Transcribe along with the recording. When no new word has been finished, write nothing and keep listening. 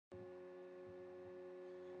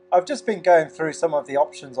I've just been going through some of the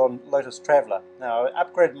options on Lotus Traveler. Now I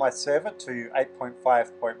upgraded my server to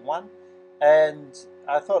 8.5.1 and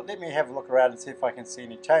I thought let me have a look around and see if I can see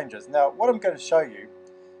any changes. Now what I'm going to show you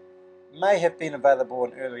may have been available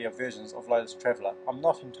in earlier versions of Lotus Traveler. I'm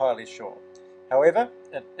not entirely sure. However,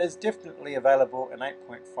 it is definitely available in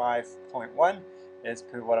 8.5.1 as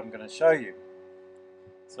per what I'm going to show you.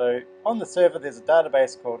 So on the server there's a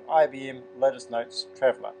database called IBM Lotus Notes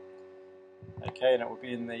Traveler. Okay, and it will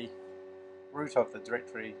be in the root of the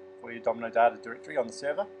directory for your Domino data directory on the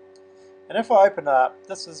server. And if I open it up,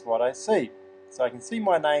 this is what I see. So I can see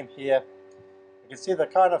my name here. I can see the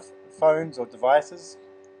kind of phones or devices,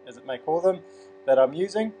 as it may call them, that I'm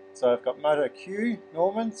using. So I've got Moto Q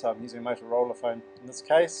Norman, so I'm using a Motorola phone in this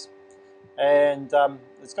case. And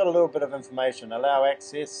it's got a little bit of information. Allow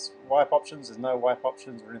access, wipe options, there's no wipe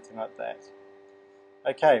options or anything like that.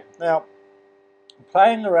 Okay, now I'm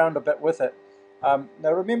playing around a bit with it.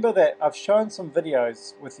 Now remember that I've shown some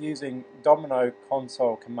videos with using Domino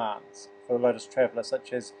console commands for Lotus Traveler,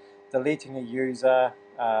 such as deleting a user,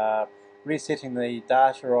 resetting the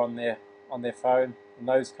data on their phone, and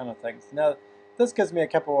those kind of things. Now this gives me a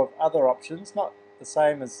couple of other options, not the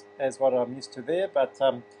same as what I'm used to there, but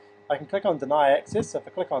I can click on deny access. So if I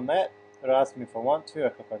click on that, it'll ask me if I want to. I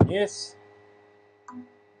click on yes.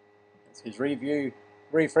 It says review,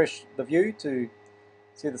 refresh the view to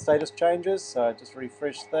see the status changes, so I just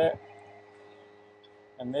refresh that,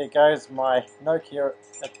 and there goes my Nokia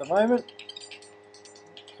at the moment.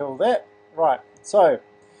 Kill that. Right, so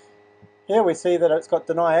here we see that it's got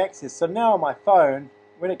deny access. So now on my phone,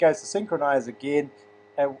 when it goes to synchronize again,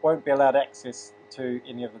 it won't be allowed access to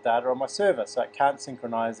any of the data on my server, so it can't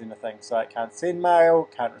synchronize anything. So it can't send mail,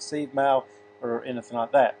 can't receive mail, or anything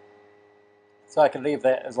like that. So I can leave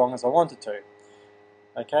that as long as I wanted to.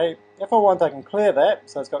 Okay, if I want I can clear that,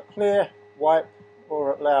 so it's got clear, wipe,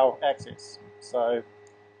 or allow access. So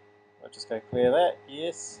I'll just go clear that,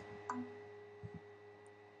 yes. And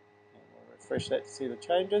we'll refresh that to see the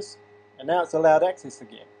changes. And now it's allowed access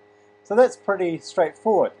again. So that's pretty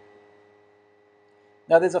straightforward.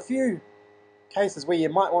 Now there's a few cases where you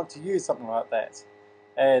might want to use something like that.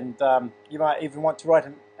 And you might even want to write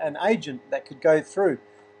an agent that could go through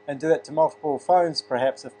and do that to multiple phones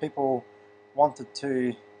perhaps, if people wanted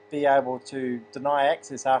to be able to deny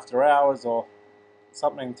access after hours or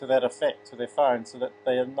something to that effect to their phone, so that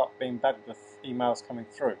they are not being bugged with emails coming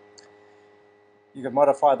through. You could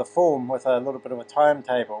modify the form with a little bit of a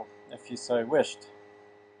timetable if you so wished.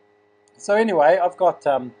 So anyway, I've got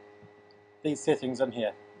these settings in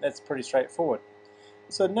here. That's pretty straightforward.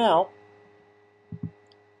 So now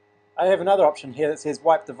I have another option here that says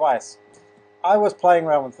wipe device. I was playing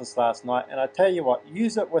around with this last night, and I tell you what,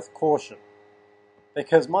 use it with caution,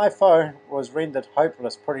 because my phone was rendered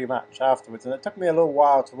hopeless pretty much afterwards, and it took me a little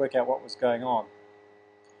while to work out what was going on.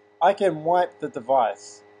 I can wipe the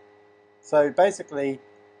device, so basically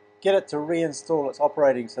get it to reinstall its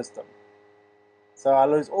operating system. So I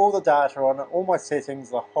lose all the data on it, all my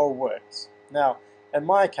settings, the whole works. Now in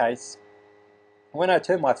my case, when I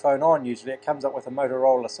turn my phone on, usually it comes up with a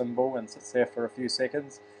Motorola symbol and sits there for a few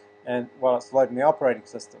seconds and while it's loading the operating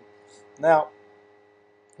system. Now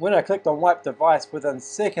when I clicked on wipe device, within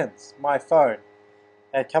seconds my phone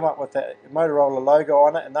had come up with that Motorola logo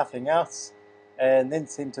on it and nothing else, and then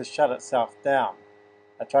seemed to shut itself down.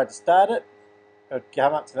 I tried to start it, it would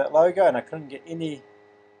come up to that logo and I couldn't get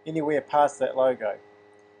anywhere past that logo.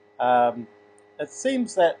 It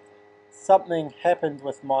seems that something happened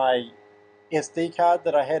with my SD card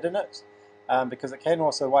that I had in it, because it can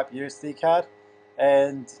also wipe your SD card,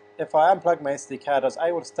 and if I unplugged my SD card I was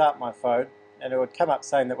able to start my phone and it would come up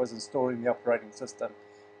saying that it was installing the operating system,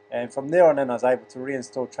 and from there on in I was able to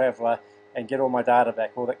reinstall Traveler and get all my data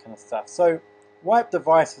back, all that kind of stuff. So wipe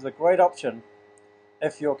device is a great option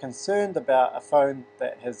if you're concerned about a phone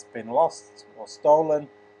that has been lost or stolen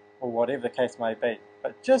or whatever the case may be,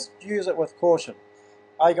 but just use it with caution.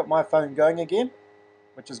 I got my phone going again,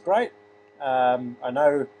 which is great. I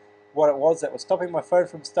know what it was that was stopping my phone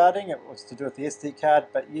from starting. It was to do with the SD card,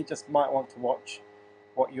 but you just might want to watch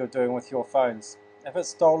what you're doing with your phones. If it's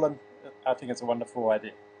stolen, I think it's a wonderful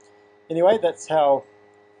idea. Anyway, that's how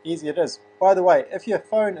easy it is. By the way, if your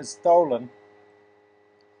phone is stolen,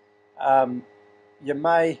 you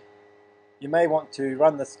may want to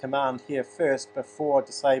run this command here first before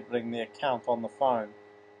disabling the account on the phone.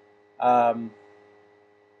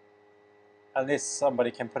 Unless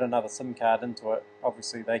somebody can put another SIM card into it,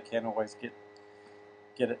 obviously they can always get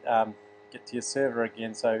to your server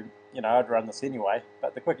again. So I'd run this anyway.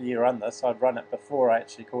 But the quicker you run this, I'd run it before I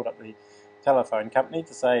actually called up the telephone company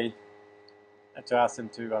to ask them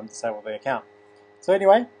to disable the account. So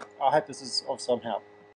anyway, I hope this is of some help.